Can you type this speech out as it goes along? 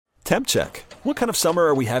temp check. What kind of summer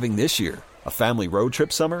are we having this year? A family road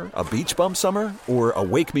trip summer? A beach bum summer? Or a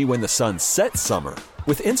wake me when the sun sets summer?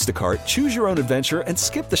 With Instacart, choose your own adventure and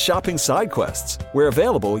skip the shopping side quests. Where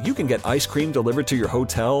available, you can get ice cream delivered to your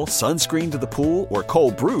hotel, sunscreen to the pool, or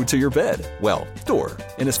cold brew to your bed. Well, door.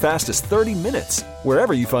 In as fast as 30 minutes.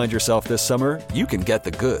 Wherever you find yourself this summer, you can get the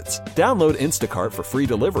goods. Download Instacart for free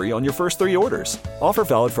delivery on your first 3 orders. Offer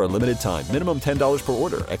valid for a limited time. Minimum $10 per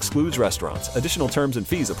order. Excludes restaurants. Additional terms and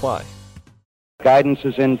fees apply. Guidance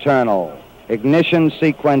is internal. Ignition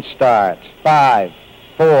sequence starts. 5,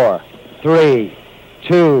 4, 3,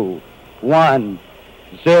 2, 1,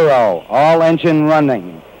 0. All engine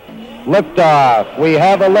running. Liftoff. We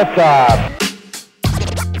have a liftoff.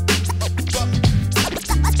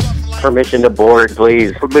 Permission to board,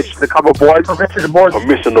 please. Permission to come aboard. Permission to board.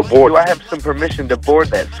 Permission to board. Do I have some permission to board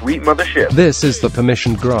that sweet mothership? This is the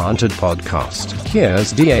Permission Granted podcast.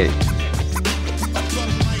 Here's DA.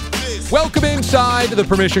 Welcome inside the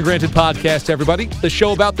Permission Granted podcast, everybody. The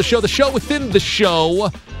show about the show within the show.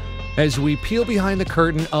 As we peel behind the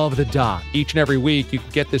curtain of the doc. Each and every week, you can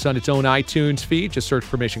get this on its own iTunes feed. Just search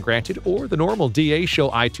Permission Granted, or the normal DA Show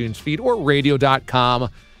iTunes feed, or radio.com.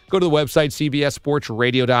 Go to the website,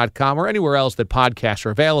 cbssportsradio.com, or anywhere else that podcasts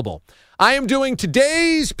are available. I am doing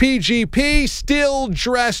today's PGP, still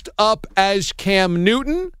dressed up as Cam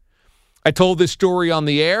Newton. I told this story on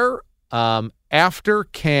the air. After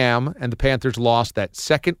Cam and the Panthers lost that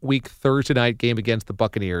second week Thursday night game against the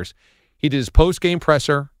Buccaneers, he did his post-game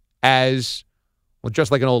presser as, well,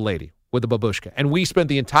 just like an old lady with a babushka. And we spent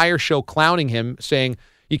the entire show clowning him, saying,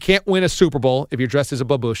 you can't win a Super Bowl if you're dressed as a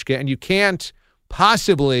babushka, and you can't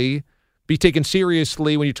possibly be taken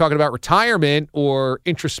seriously when you're talking about retirement or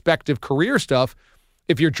introspective career stuff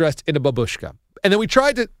if you're dressed in a babushka. And then we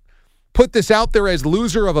tried to put this out there as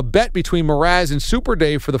loser of a bet between Mraz and Super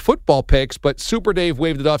Dave for the football picks, but Super Dave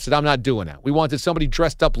waved it off, said, I'm not doing that. We wanted somebody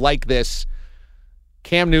dressed up like this.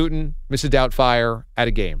 Cam Newton, Mrs. Doubtfire, at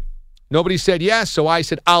a game. Nobody said yes, so I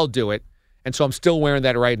said, I'll do it. And so I'm still wearing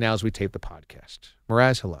that right now as we tape the podcast.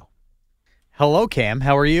 Mraz, hello. Hello, Cam.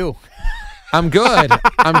 How are you? I'm good.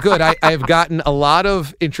 I'm good. I've gotten a lot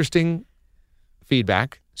of interesting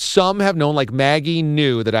feedback. Some have known, like Maggie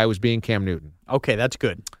knew that I was being Cam Newton. Okay, that's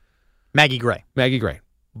good. Maggie Gray.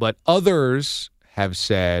 But others have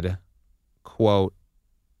said, quote,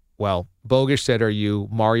 well, Bogish said, are you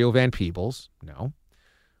Mario Van Peebles? No.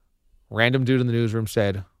 Random dude in the newsroom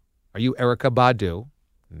said, are you Erykah Badu?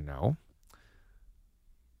 No.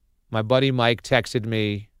 My buddy Mike texted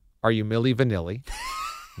me, are you Milli Vanilli?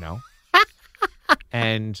 No.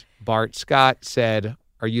 And Bart Scott said,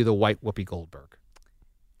 are you the white Whoopi Goldberg?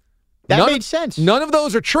 That made sense. None of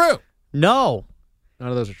those are true. No. None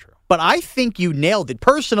of those are true. But I think you nailed it.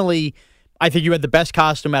 Personally, I think you had the best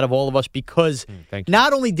costume out of all of us because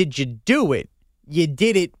not only did you do it, you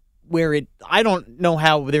did it where I don't know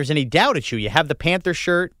how there's any doubt it's you. You have the Panther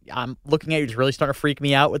shirt. I'm looking at you. It's really starting to freak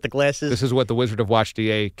me out with the glasses. This is what the Wizard of Watch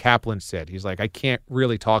DA Kaplan said. He's like, I can't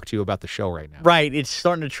really talk to you about the show right now. Right. It's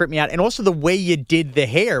starting to trip me out. And also the way you did the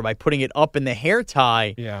hair by putting it up in the hair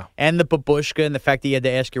tie. Yeah. And the babushka and the fact that you had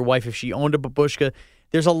to ask your wife if she owned a babushka.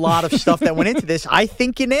 There's a lot of stuff that went into this. I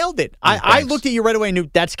think you nailed it. I looked at you right away and knew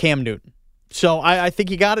that's Cam Newton. So I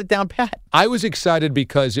think you got it down pat. I was excited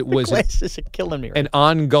because it was glasses are killing me right an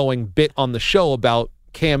ongoing bit on the show about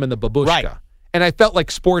Cam and the babushka. Right. And I felt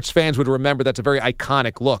like sports fans would remember that's a very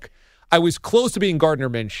iconic look. I was close to being Gardner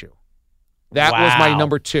Minshew. That was my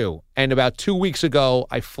number 2. And about 2 weeks ago,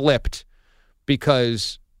 I flipped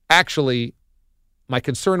because actually my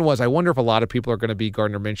concern was I wonder if a lot of people are going to be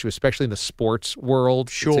Gardner Minshew, especially in the sports world.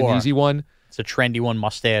 Sure. It's an easy one. It's a trendy one,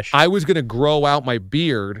 mustache. I was going to grow out my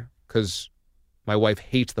beard because my wife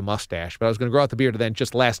hates the mustache, but I was going to grow out the beard and then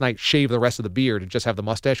just last night shave the rest of the beard and just have the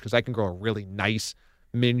mustache because I can grow a really nice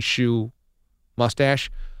Minshew mustache.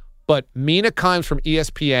 But Mina Kimes from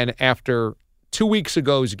ESPN, after 2 weeks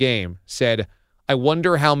ago's game, said, I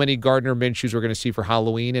wonder how many Gardner Minshews we're going to see for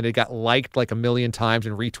Halloween. And it got liked like 1 million times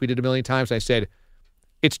and retweeted 1 million times. And I said,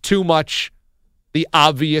 it's too much the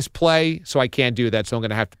obvious play, so I can't do that. So I'm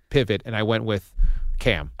going to have to pivot. And I went with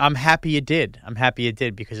Cam. I'm happy you did.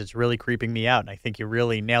 Because it's really creeping me out. And I think you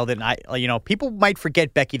really nailed it. And people might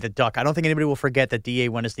forget Becky the Duck. I don't think anybody will forget that DA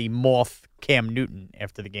went as the moth Cam Newton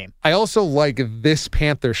after the game. I also like this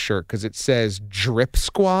Panther shirt because it says Drip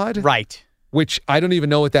Squad. Right. Which I don't even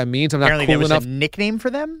know what that means. Apparently there was a nickname for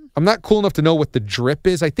them? I'm not cool enough to know what the drip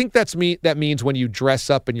is. I think that means when you dress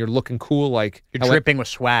up and you're looking cool. Like you're dripping with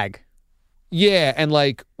swag. Yeah, and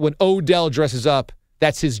like when Odell dresses up,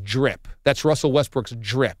 that's his drip. That's Russell Westbrook's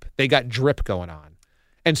drip. They got drip going on.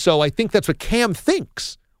 And so I think that's what Cam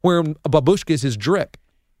thinks, where a babushka is his drip.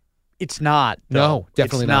 It's not. Though. No,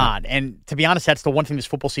 definitely it's not. And to be honest, that's the one thing this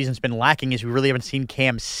football season's been lacking is we really haven't seen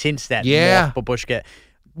Cam since that Babushka.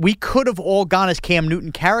 We could have all gone as Cam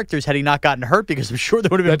Newton characters had he not gotten hurt because I'm sure there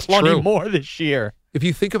would have been plenty more this year. If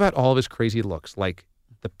you think about all of his crazy looks, like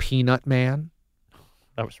the Peanut Man.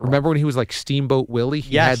 That was wrong. Remember when he was like Steamboat Willie?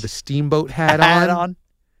 He had the steamboat hat on.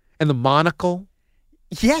 And the monocle.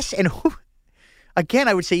 Yes, and who... Again,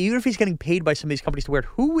 I would say even if he's getting paid by some of these companies to wear it,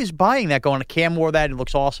 who is buying that going, Cam wore that, it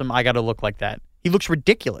looks awesome, I got to look like that. He looks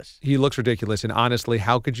ridiculous. He looks ridiculous. And honestly,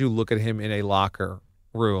 how could you look at him in a locker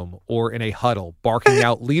room or in a huddle barking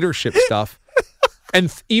out leadership stuff?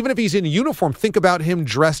 And even if he's in uniform, think about him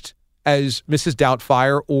dressed as Mrs.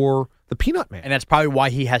 Doubtfire or the Peanut Man. And that's probably why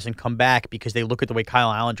he hasn't come back, because they look at the way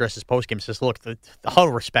Kyle Allen dresses postgame and says, look, the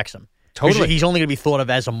huddle respects him. Totally. He's only going to be thought of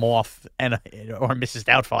as a moth or Mrs.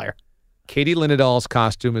 Doubtfire. Katie Linendoll's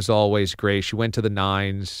costume is always great. She went to the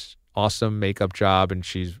nines, awesome makeup job, and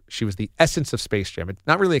she was the essence of Space Jam. It's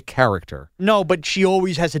not really a character. No, but she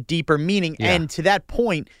always has a deeper meaning. Yeah. And to that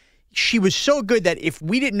point, she was so good that if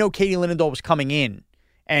we didn't know Katie Linendoll was coming in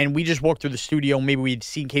and we just walked through the studio, maybe we'd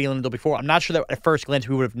seen Katie Linendoll before, I'm not sure that at first glance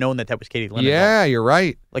we would have known that was Katie Linendoll. Yeah, you're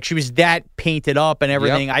right. Like she was that painted up and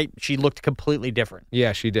everything. Yep. She looked completely different.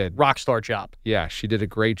 Yeah, she did. Rock star job. Yeah, she did a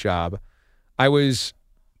great job. I was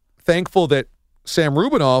thankful that Sam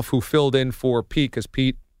Rubinoff, who filled in for Pete, because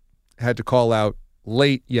Pete had to call out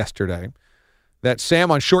late yesterday, that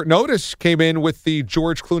Sam on short notice came in with the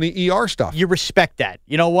George Clooney ER stuff. You respect that.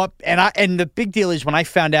 You know what? And the big deal is when I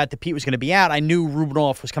found out that Pete was going to be out, I knew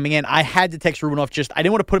Rubinoff was coming in. I had to text Rubinoff. I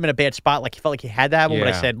didn't want to put him in a bad spot. Like he felt like he had to have him, but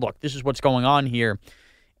I said, look, this is what's going on here.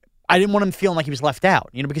 I didn't want him feeling like he was left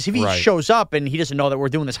out, because if he shows up and he doesn't know that we're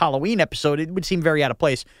doing this Halloween episode, it would seem very out of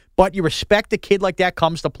place. But you respect a kid like that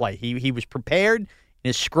comes to play. He was prepared in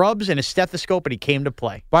his scrubs and his stethoscope, and he came to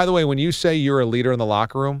play. By the way, when you say you're a leader in the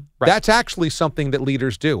locker room, that's actually something that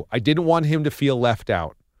leaders do. I didn't want him to feel left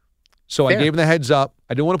out. So I gave him the heads up.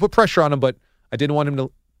 I didn't want to put pressure on him, but I didn't want him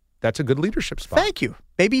to. That's a good leadership spot. Thank you.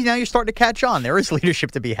 Maybe now you're starting to catch on. There is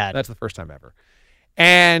leadership to be had. That's the first time ever.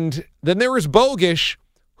 And then there was Bogish,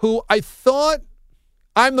 who I thought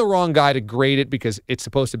I'm the wrong guy to grade it because it's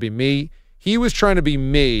supposed to be me. He was trying to be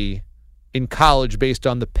me in college based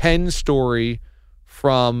on the Penn story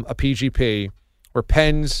from a PGP where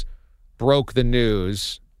Penn's broke the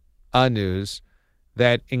news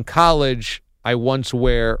that in college I once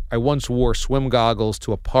wore swim goggles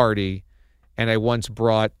to a party, and I once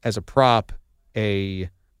brought as a prop a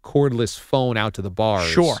cordless phone out to the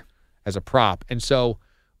bars as a prop. And so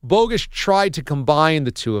Bogish tried to combine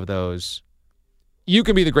the two of those. You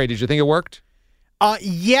can be the grade. Did you think it worked?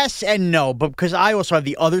 Yes and no, but because I also have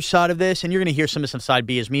the other side of this, and you're going to hear some of this on side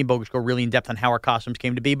B as me and Bogish go really in depth on how our costumes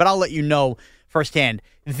came to be, but I'll let you know firsthand.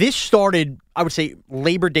 This started, I would say,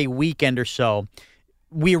 Labor Day weekend or so.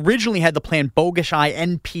 We originally had the plan, Bogish, I,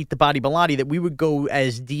 and Pete the Body Bilotti, that we would go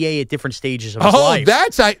as DA at different stages of his life.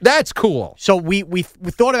 Oh, that's cool. So we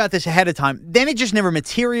thought about this ahead of time. Then it just never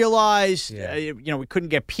materialized. Yeah. We couldn't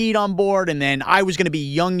get Pete on board, and then I was going to be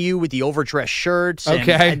young you with the overdressed shirts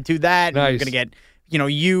and do that. Nice. And we're going to get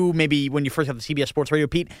you maybe when you first have the CBS Sports Radio,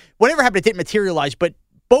 Pete. Whatever happened, it didn't materialize, but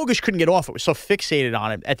Bogish couldn't get off. It was so fixated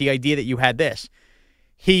on it at the idea that you had this.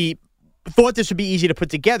 He thought this would be easy to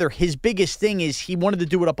put together. His biggest thing is he wanted to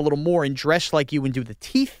do it up a little more and dress like you and do the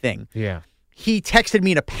teeth thing. Yeah. He texted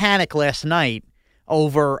me in a panic last night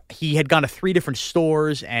over he had gone to 3 different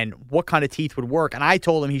stores and what kind of teeth would work. And I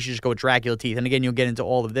told him he should just go with Dracula teeth. And again, you'll get into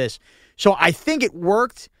all of this. So I think it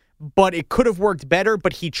worked, but it could have worked better,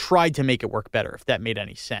 but he tried to make it work better, if that made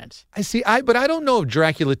any sense. But I don't know if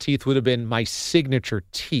Dracula teeth would have been my signature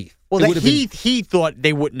teeth. Well, he thought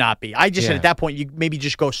they would not be. I just said at that point, you maybe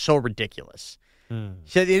just go so ridiculous. So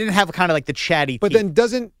they didn't have kind of like the chatty But teeth. then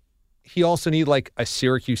doesn't he also need like a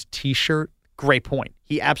Syracuse T-shirt? Great point.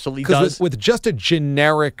 He absolutely does. Because with just a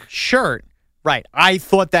generic shirt, right. I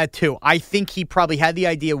thought that too. I think he probably had the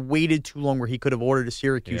idea, waited too long where he could have ordered a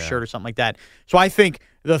Syracuse shirt or something like that. So I think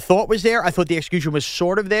the thought was there. I thought the execution was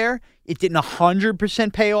sort of there. It didn't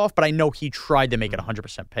 100% pay off, but I know he tried to make it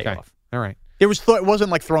 100% pay off. All right. It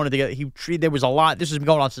wasn't like throwing it together. There was a lot. This has been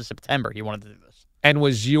going on since September. He wanted to do this. And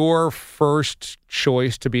was your first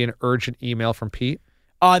choice to be an urgent email from Pete?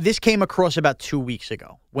 This came across about 2 weeks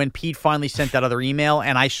ago when Pete finally sent that other email,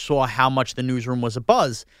 and I saw how much the newsroom was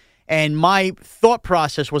abuzz. And my thought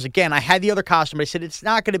process was, again, I had the other costume. I said, it's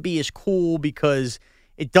not going to be as cool because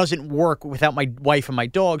it doesn't work without my wife and my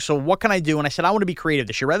dog. So what can I do? And I said, I want to be creative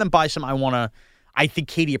this year. Rather than buy some, I think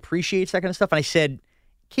Katie appreciates that kind of stuff. And I said,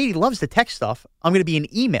 Katie loves the tech stuff. I'm going to be an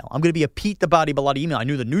email. I'm going to be a Pete the Body Bilotti email. I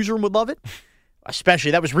knew the newsroom would love it.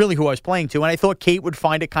 especially. That was really who I was playing to, and I thought Kate would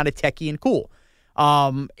find it kind of techie and cool.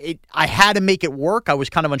 I had to make it work. I was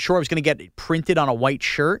kind of unsure I was going to get it printed on a white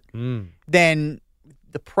shirt. Then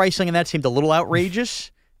the pricing on that seemed a little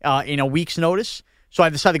outrageous in a week's notice. So I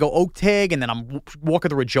decided to go oak tag, and then I'm walking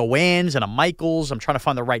through a Joann's and a Michael's. I'm trying to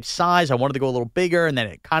find the right size. I wanted to go a little bigger, and then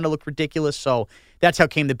it kind of looked ridiculous. So that's how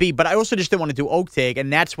it came to be. But I also just didn't want to do oak tag,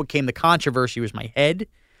 and that's what came the controversy was my head,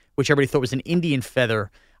 which everybody thought was an Indian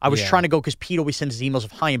feather. I was trying to go because Pete always sends his emails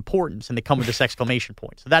of high importance, and they come with this exclamation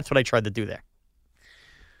point. So that's what I tried to do there.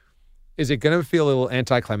 Is it going to feel a little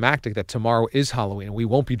anticlimactic that tomorrow is Halloween and we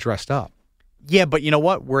won't be dressed up? Yeah, but you know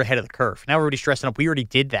what? We're ahead of the curve. Now everybody's dressing up. We already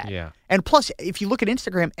did that. Yeah. And plus, if you look at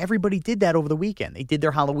Instagram, everybody did that over the weekend. They did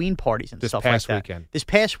their Halloween parties and stuff like that. This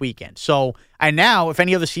past weekend. So, and now, if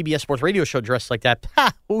any other CBS Sports radio show dressed like that,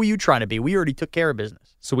 who were you trying to be? We already took care of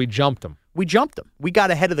business. So we jumped them. We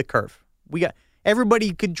got ahead of the curve.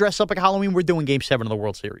 Everybody could dress up like Halloween. We're doing Game 7 of the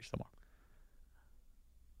World Series tomorrow.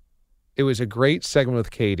 It was a great segment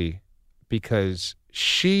with Katie because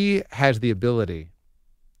she has the ability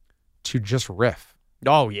to just riff.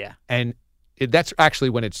 Oh, yeah. And that's actually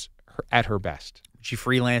when it's at her best. She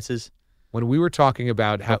freelances. When we were talking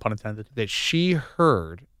about no pun intended. That she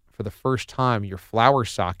heard for the first time your flower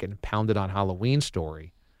socket pounded on Halloween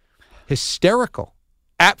story, hysterical.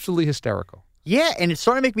 Absolutely hysterical. Yeah, and it's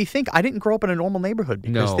starting to make me think I didn't grow up in a normal neighborhood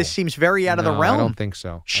because this seems very out of the realm. I don't think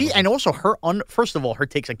so. And also first of all, her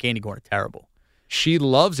takes on candy corn are terrible. She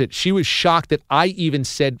loves it. She was shocked that I even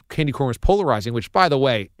said candy corn was polarizing, which, by the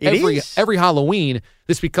way, every Halloween,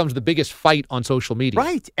 this becomes the biggest fight on social media.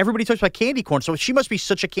 Right. Everybody talks about candy corn. So she must be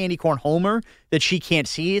such a candy corn homer that she can't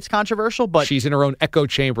see it's controversial. But she's in her own echo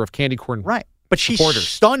chamber of candy corn. Right. But she's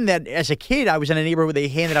stunned that as a kid, I was in a neighborhood where they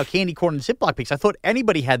handed out candy corn and Ziploc bags. I thought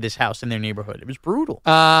anybody had this house in their neighborhood. It was brutal.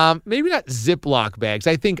 Maybe not Ziploc bags.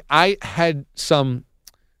 I think I had some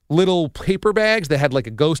little paper bags that had like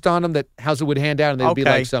a ghost on them that Hauser would hand out, and they'd be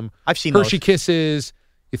like some I've seen Hershey those. Kisses.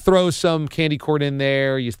 You throw some candy corn in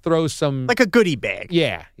there. You throw some... Like a goodie bag.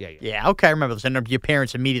 Yeah. Yeah, okay, I remember those. And your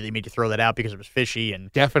parents immediately made you throw that out because it was fishy. And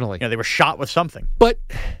definitely. They were shot with something. But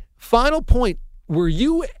final point,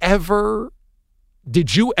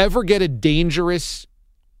 did you ever get a dangerous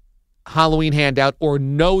Halloween handout or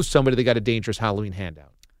know somebody that got a dangerous Halloween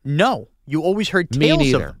handout? No. You always heard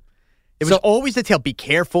tales of them. It was always the tale. Be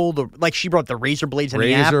careful. Like she brought the razor blades in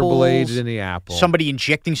the apples. Razor blades in the apple. Somebody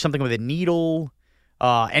injecting something with a needle.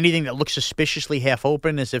 Anything that looks suspiciously half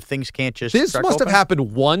open, as if things can't just. This must have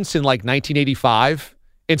happened once in like 1985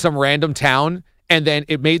 in some random town, and then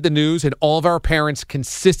it made the news, and all of our parents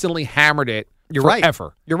consistently hammered it.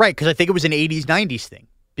 Forever. You're right, because I think it was an 80s, 90s thing.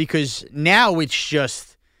 Because now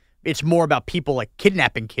it's more about people like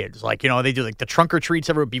kidnapping kids. Like, they do like the trunk or treats.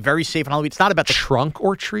 Everyone would be very safe on Halloween. It's not about the trunk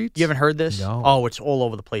or treats. You haven't heard this? No. Oh, it's all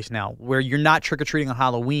over the place now. Where you're not trick or treating on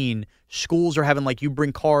Halloween. Schools are having like you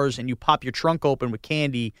bring cars and you pop your trunk open with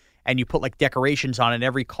candy and you put like decorations on it. And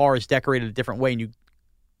every car is decorated a different way, and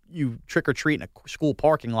you trick or treat in a school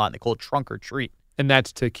parking lot. And they call it trunk or treat. And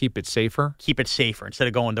that's to keep it safer? Keep it safer instead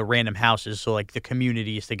of going to random houses. So like the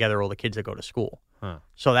community is together, all the kids that go to school. Huh.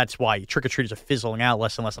 So that's why trick-or-treaters are fizzling out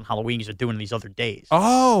less and less on Halloween because they're doing these other days.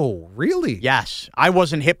 Oh, really? Yes. I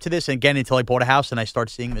wasn't hip to this again until I bought a house and I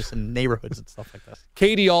started seeing this in neighborhoods and stuff like this.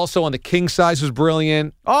 Katie also on the king size was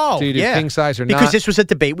brilliant. Oh, do you do king size or not? Because this was a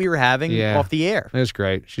debate we were having off the air. It was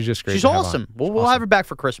great. She's just great. She's awesome. We'll have her back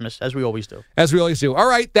for Christmas, as we always do. As we always do. All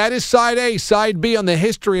right, that is Side A. Side B on the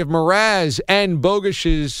history of Mraz and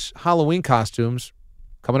Bogish's Halloween costumes.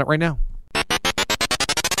 Coming up right now.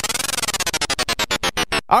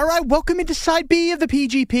 All right, welcome into Side B of the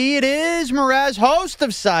PGP. It is Mraz, host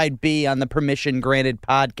of Side B on the Permission Granted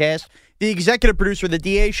podcast, the executive producer of the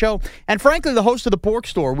DA Show, and frankly, the host of the Pork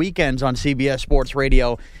Store weekends on CBS Sports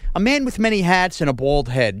Radio. A man with many hats and a bald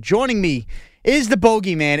head. Joining me is the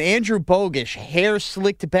bogeyman, Andrew Bogish. Hair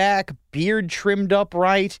slicked back, beard trimmed up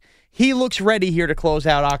right. He looks ready here to close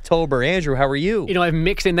out October. Andrew, how are you? I've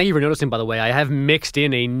mixed in, thank you for noticing, by the way, I have mixed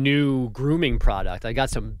in a new grooming product. I got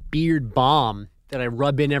some Beard Balm that I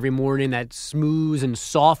rub in every morning that smooths and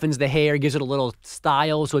softens the hair, gives it a little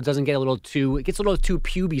style so it doesn't get it gets a little too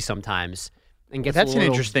puby sometimes and gets That's a little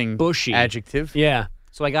an interesting bushy adjective. Yeah.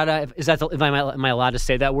 So I gotta, am I allowed to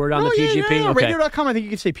say that word on the PGP? Yeah, okay. Radio.com, I think you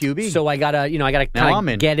can say puby. So I gotta kind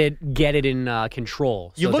of get it in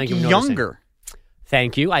control. So you look younger.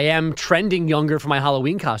 Thank you. I am trending younger for my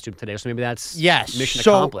Halloween costume today, so maybe that's mission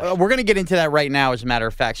accomplished. So we're going to get into that right now, as a matter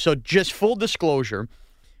of fact. So just full disclosure,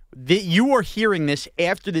 you are hearing this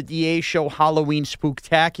after the DA Show Halloween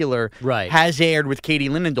Spooktacular has aired with Katie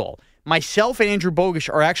Linendoll. Myself and Andrew Bogish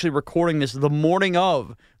are actually recording this the morning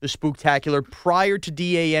of the Spooktacular prior to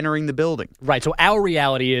DA entering the building. Right. So our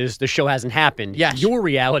reality is the show hasn't happened. Yes. Your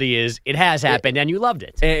reality is it has happened and you loved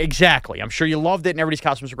it. Exactly. I'm sure you loved it and everybody's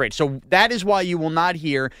costumes were great. So that is why you will not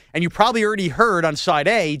hear, and you probably already heard on side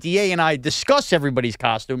A, DA and I discuss everybody's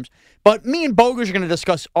costumes, but me and Bogusch are going to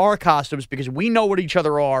discuss our costumes because we know what each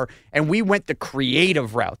other are, and we went the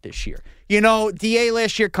creative route this year. You know, DA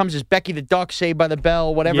last year comes as Becky the Duck, Saved by the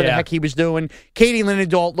Bell, whatever the heck he was doing. Katie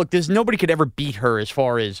Linendolt, look, nobody could ever beat her as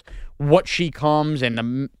far as what she comes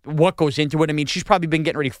and what goes into it. I mean, she's probably been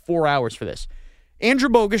getting ready 4 hours for this. Andrew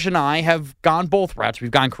Bogusch and I have gone both routes. We've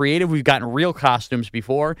gone creative. We've gotten real costumes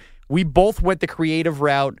before. We both went the creative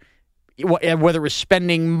route, whether it was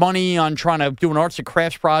spending money on trying to do an arts and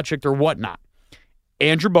crafts project or whatnot.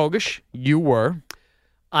 Andrew Bogusch, you were...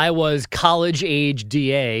 I was college-age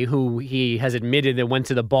DA who he has admitted that went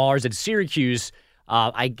to the bars at Syracuse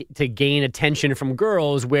to gain attention from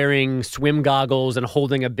girls wearing swim goggles and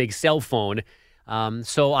holding a big cell phone.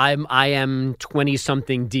 So I am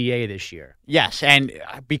 20-something DA this year. Yes, and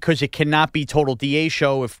because it cannot be total DA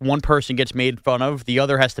show if one person gets made fun of, the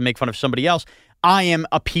other has to make fun of somebody else. I am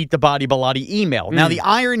a Pete the Body Bilotti email. Now, the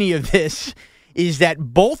irony of this is that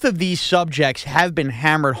both of these subjects have been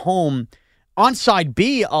hammered home on side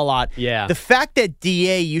B a lot. Yeah. The fact that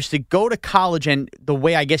DA used to go to college and the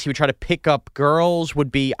way I guess he would try to pick up girls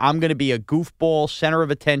would be, I'm going to be a goofball, center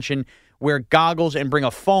of attention, wear goggles and bring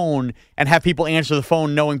a phone and have people answer the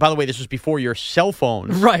phone knowing, by the way, this was before your cell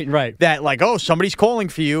phones. Right. That like, oh, somebody's calling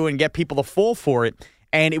for you and get people to fall for it.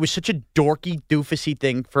 And it was such a dorky, doofusy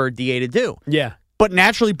thing for DA to do. Yeah. But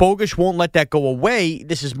naturally, Bogusch won't let that go away.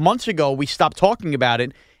 This is months ago. We stopped talking about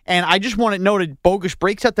it. And I just want it noted, Bogusch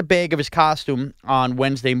breaks out the bag of his costume on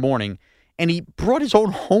Wednesday morning, and he brought his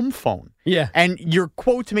own home phone. Yeah. And your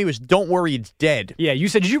quote to me was, don't worry, it's dead. Yeah, you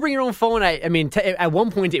said, did you bring your own phone? I mean, at one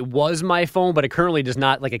point it was my phone, but it currently does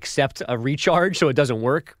not accept a recharge, so it doesn't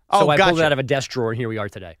work. So I pulled it out of a desk drawer, and here we are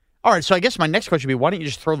today. All right, so I guess my next question would be, why don't you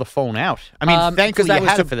just throw the phone out? I mean, thankfully you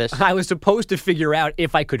had it for this. I was supposed to figure out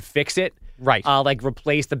if I could fix it. Right.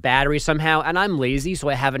 Replace the battery somehow, and I'm lazy, so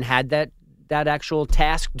I haven't had that actual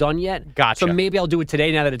task done yet. Gotcha. So maybe I'll do it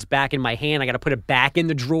today now that it's back in my hand. I got to put it back in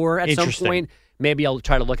the drawer at some point. Maybe I'll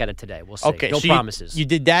try to look at it today. We'll see. Okay, no so promises. You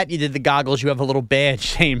did that. You did the goggles. You have a little badge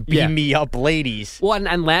saying, beam me up, ladies. Well,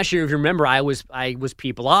 and last year, if you remember, I was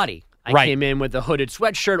Pete Bilotti. I came in with a hooded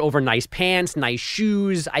sweatshirt over nice pants, nice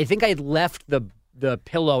shoes. I think I had left the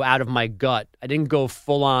pillow out of my gut. I didn't go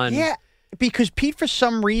full on. Yeah, because Pete, for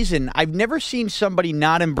some reason, I've never seen somebody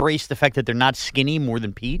not embrace the fact that they're not skinny more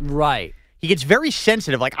than Pete. Right. He gets very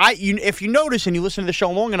sensitive. Like if you notice and you listen to the show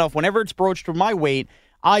long enough, whenever it's broached with my weight,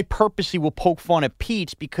 I purposely will poke fun at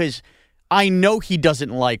Pete's because I know he doesn't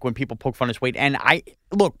like when people poke fun at his weight. And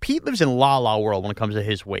look, Pete lives in La La world when it comes to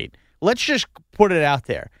his weight. Let's just put it out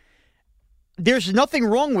there. There's nothing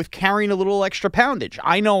wrong with carrying a little extra poundage.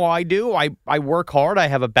 I know I do. I work hard. I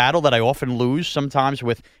have a battle that I often lose sometimes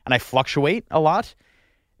and I fluctuate a lot.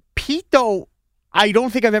 Pete, though, I don't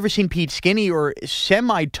think I've ever seen Pete skinny or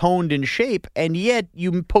semi-toned in shape, and yet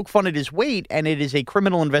you poke fun at his weight, and it is a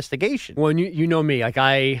criminal investigation. Well, you know me,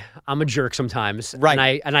 I'm a jerk sometimes,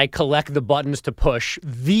 right? And I collect the buttons to push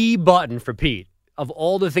the button for Pete. Of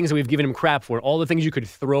all the things that we've given him crap for, all the things you could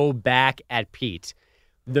throw back at Pete,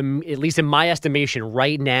 at least in my estimation,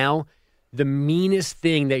 right now, the meanest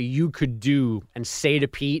thing that you could do and say to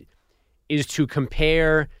Pete is to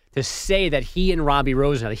say that he and Robbie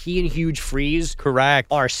Rosenthal, he and Hugh Freeze, correct,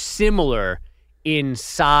 are similar in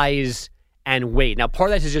size and weight. Now, part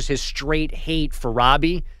of that is just his straight hate for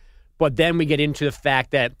Robbie, but then we get into the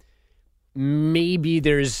fact that maybe I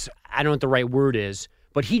don't know what the right word is,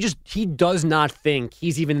 but he does not think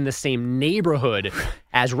he's even in the same neighborhood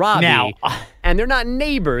as Robbie. Now, and they're not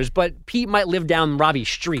neighbors, but Pete might live down Robbie's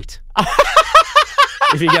street.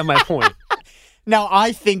 If you get my point. Now,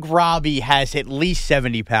 I think Robbie has at least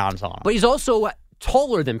 70 pounds on him. But he's also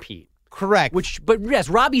taller than Pete. Correct. But yes,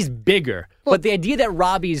 Robbie's bigger. Look, but the idea that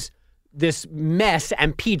Robbie's this mess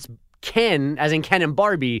and Pete's Ken, as in Ken and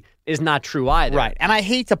Barbie, is not true either. Right. And I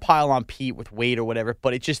hate to pile on Pete with weight or whatever,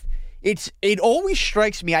 but it always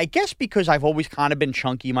strikes me, I guess because I've always kind of been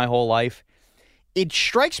chunky my whole life, it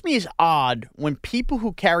strikes me as odd when people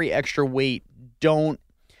who carry extra weight don't,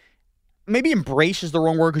 maybe embrace is the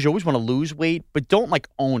wrong word because you always want to lose weight, but don't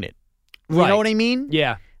own it. You know what I mean?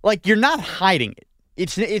 Yeah. You're not hiding it.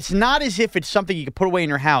 It's not as if it's something you can put away in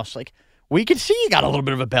your house. We can see you got a little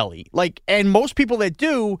bit of a belly. And most people that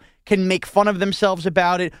do can make fun of themselves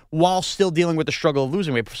about it while still dealing with the struggle of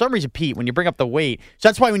losing weight. For some reason, Pete, when you bring up the weight, so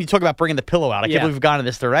that's why when you talk about bringing the pillow out, I can't believe we've gone in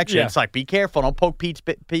this direction. Yeah. It's be careful. Don't poke Pete's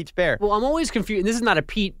bear. Well, I'm always confused. And this is not a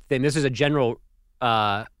Pete thing. This is a general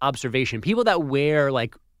observation. People that wear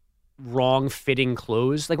like wrong fitting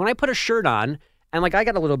clothes. Like when I put a shirt on and like I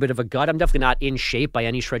got a little bit of a gut, I'm definitely not in shape by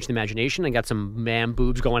any stretch of the imagination. I got some man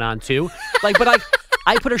boobs going on too. Like, but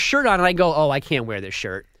I put a shirt on and I go, oh, I can't wear this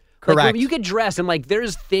shirt. Correct. Like, when you get dressed and like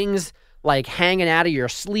there's things like hanging out of your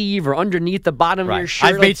sleeve or underneath the bottom of your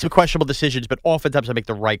shirt. I've made some questionable decisions, but oftentimes I make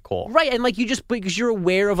the right call. Right, and like you just because you're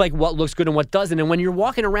aware of like what looks good and what doesn't, and when you're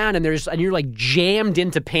walking around and you're like jammed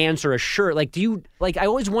into pants or a shirt, like do you like I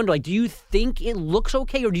always wonder like do you think it looks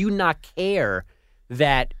okay or do you not care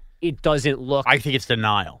that it doesn't look? I think it's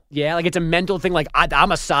denial. Yeah, like it's a mental thing. Like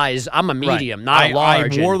I'm a medium, not a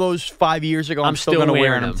large. I wore those 5 years ago. I'm still going to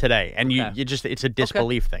wear them today, and you just it's a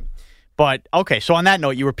disbelief thing. But, okay, so on that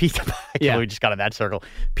note, you were Pete the Body. We just got in that circle.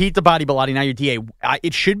 Pete the Body Bellotti, now you're DA.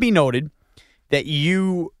 It should be noted that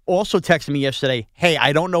you also texted me yesterday, hey,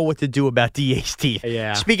 I don't know what to do about DA's teeth.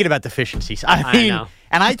 Yeah. Speaking about deficiencies. I know.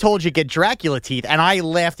 And I told you get Dracula teeth, and I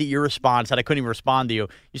laughed at your response, and I couldn't even respond to you.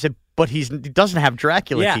 You said, but he doesn't have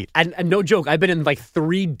Dracula teeth. And no joke, I've been in like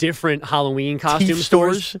 3 different Halloween costume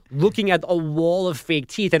stores looking at a wall of fake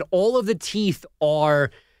teeth, and all of the teeth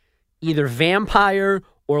are either vampire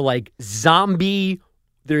or like zombie.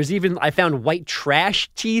 There's even, I found white trash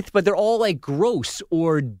teeth, but they're all like gross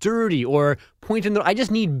or dirty or pointing. I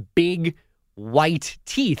just need big white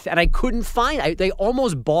teeth, and I couldn't find. They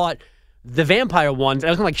almost bought the vampire ones. I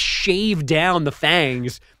was gonna like shave down the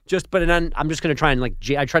fangs, but then I'm just gonna try and like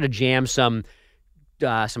I try to jam some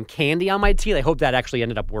candy on my teeth. I hope that actually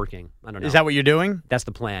ended up working. I don't know. Is that what you're doing? That's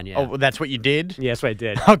the plan. Yeah. Oh, that's what you did? Yeah, that's what I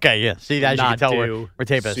did. Okay, yeah. See, as you can tell, we're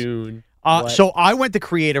taping soon. So I went the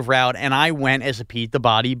creative route, and I went as a Pete the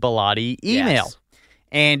Body Bellotti email. Yes.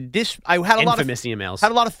 And this, I had a infamous emails.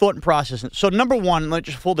 Had a lot of thought and process. So number one,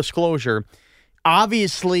 just full disclosure.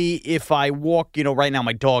 Obviously, if I walk, right now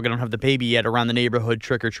my dog, I don't have the baby yet, around the neighborhood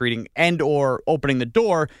trick or treating and or opening the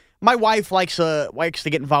door. My wife likes to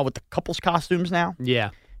get involved with the couples costumes now.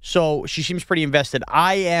 Yeah. So she seems pretty invested.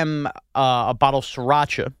 I am a bottle of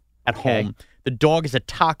sriracha at home. The dog is a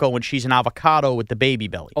taco, and she's an avocado with the baby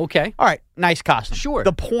belly. Okay. All right. Nice costume. Sure.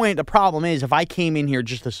 The problem is, if I came in here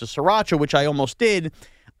just as a sriracha, which I almost did,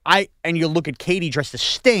 and you look at Katie dressed as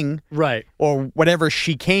Sting. Right. Or whatever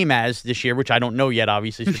she came as this year, which I don't know yet,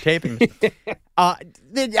 obviously, for taping this.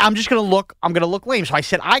 I'm just going to look lame. So I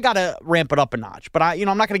said, I got to ramp it up a notch. But I'm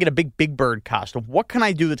not going to get a big bird costume. What can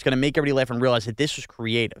I do that's going to make everybody laugh and realize that this was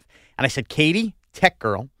creative? And I said, Katie, tech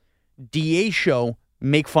girl, DA show,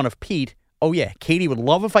 make fun of Pete. Oh, yeah, Katie would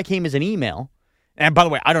love if I came as an email. And by the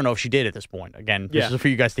way, I don't know if she did at this point. Again, this is for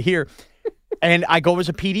you guys to hear. And I go as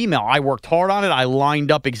a Pete email. I worked hard on it. I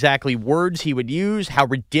lined up exactly words he would use, how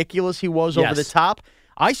ridiculous he was over the top.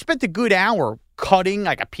 I spent a good hour cutting.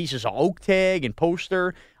 I got pieces of oak tag and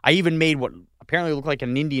poster. I even made what apparently looked like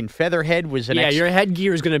an Indian feather head. Your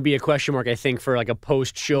headgear is going to be a question mark, I think, for like a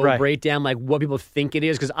post-show breakdown, like what people think it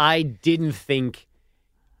is, because I didn't think...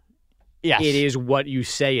 Yes. It is what you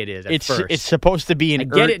say it is at first. It's supposed to be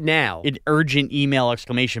get it now. An urgent email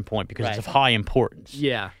exclamation point because it's of high importance.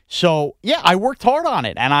 Yeah. So, I worked hard on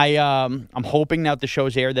it. And I'm hoping now that the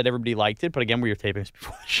show's aired that everybody liked it. But again, we were taping this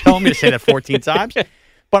before the show. I'm going to say that 14 times.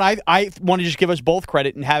 But I want to just give us both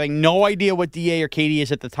credit in having no idea what DA or Katie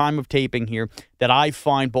is at the time of taping here, that I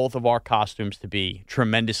find both of our costumes to be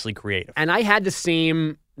tremendously creative. And I had the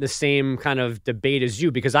same kind of debate as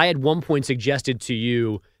you, because I had one point suggested to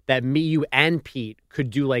you that me, you, and Pete could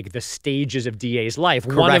do like the stages of DA's life.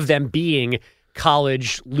 Correct. One of them being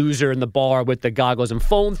college loser in the bar with the goggles and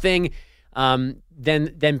phone thing.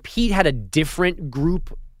 Then Pete had a different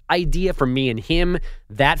group idea for me and him.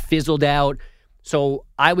 That fizzled out. So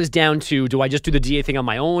I was down to, do I just do the DA thing on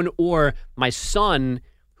my own, or my son,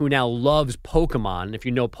 who now loves Pokemon, if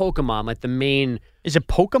you know Pokemon, like the main... Is it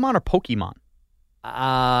Pokemon or Pokemon?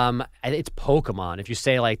 It's Pokemon. If you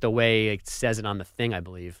say like the way it says it on the thing, I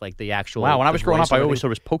believe, like the actual. Wow, when I was growing up, I always thought it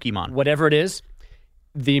was Pokemon. Whatever it is,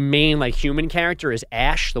 the main like human character is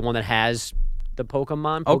Ash, the one that has the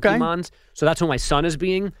Pokemons. Okay. So that's who my son is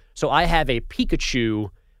being. So I have a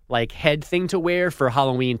Pikachu like head thing to wear for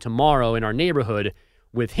Halloween tomorrow in our neighborhood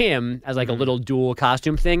with him as like a little dual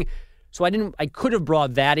costume thing. So I could have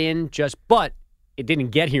brought that in but it didn't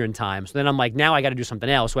get here in time. So then I'm like, now I got to do something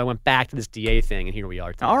else. So I went back to this DA thing, and here we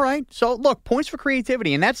are today. All right. So, look, points for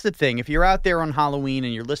creativity. And that's the thing. If you're out there on Halloween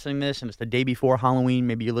and you're listening to this, and it's the day before Halloween,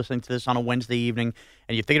 maybe you're listening to this on a Wednesday evening,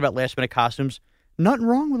 and you're thinking about last-minute costumes, nothing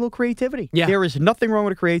wrong with a little creativity. Yeah. There is nothing wrong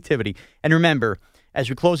with creativity. And remember, as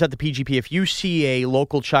we close out the PGP, if you see a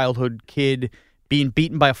local childhood kid being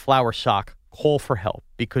beaten by a flour sock, call for help,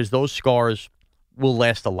 because those scars will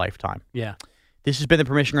last a lifetime. Yeah. This has been the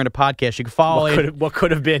Permission Granted podcast. You can follow what could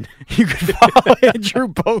have been. You can follow Andrew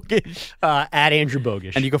Bogish at Andrew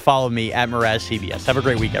Bogish, and you can follow me at Mraz CBS. Have a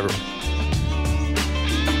great week, everyone.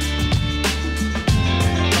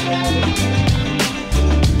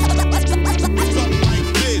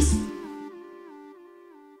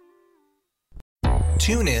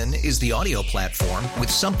 TuneIn is the audio platform with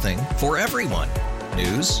something for everyone.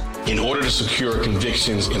 News. In order to secure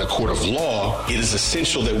convictions in a court of law, it is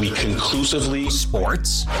essential that we conclusively.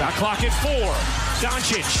 Sports. Got clock at 4.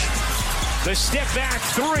 Doncic. The step back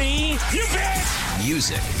 3. You bet.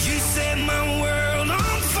 Music. You set my world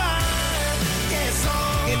on fire. Yes,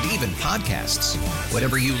 and even podcasts.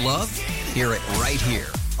 Whatever you love, hear it right here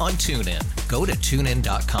on TuneIn. Go to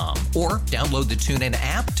TuneIn.com or download the TuneIn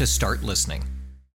app to start listening.